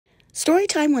Story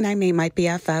time when I made my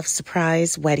BFF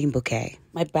surprise wedding bouquet.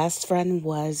 My best friend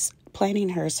was planning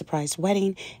her surprise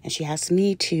wedding, and she asked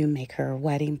me to make her a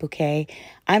wedding bouquet.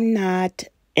 I'm not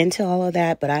into all of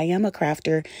that, but I am a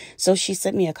crafter, so she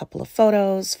sent me a couple of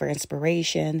photos for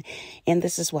inspiration, and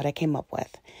this is what I came up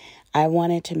with. I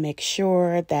wanted to make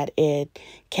sure that it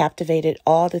captivated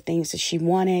all the things that she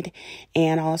wanted,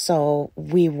 and also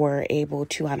we were able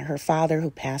to honor her father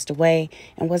who passed away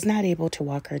and was not able to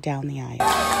walk her down the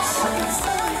aisle.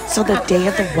 So the day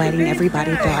of the wedding,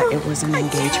 everybody thought it was an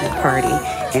engagement party,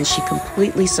 and she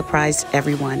completely surprised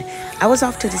everyone. I was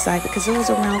off to the side because it was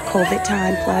around COVID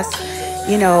time, plus,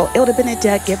 you know, it would have been a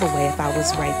dead giveaway if I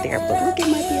was right there. But look at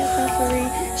my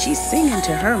BFF, she's singing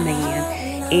to her man.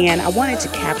 And I wanted to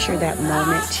capture that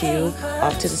moment too,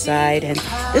 off to the side. And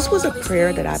this was a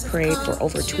prayer that I prayed for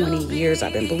over 20 years.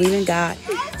 I've been believing God,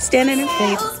 standing in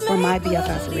faith for my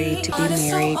BFF to be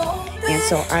married. And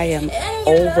so I am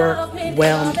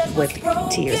overwhelmed with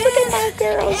tears. Look at my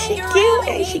girl, she cute,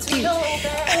 ain't she cute?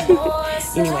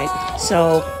 Anyway,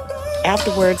 so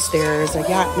afterwards there's a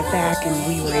yacht in the back, and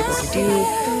we were able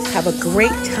to have a great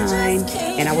time.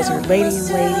 And I was her lady in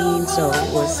waiting, so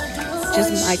it was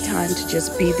just my time to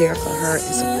just be there for her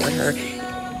and support her.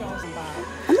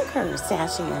 And look at her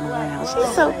sashaying around.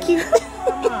 She's so cute.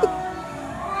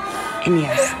 And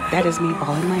yes, that is me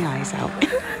bawling my eyes out.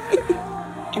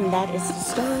 And that is the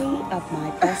story of my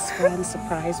best friend's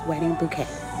surprise wedding bouquet.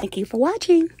 Thank you for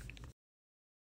watching.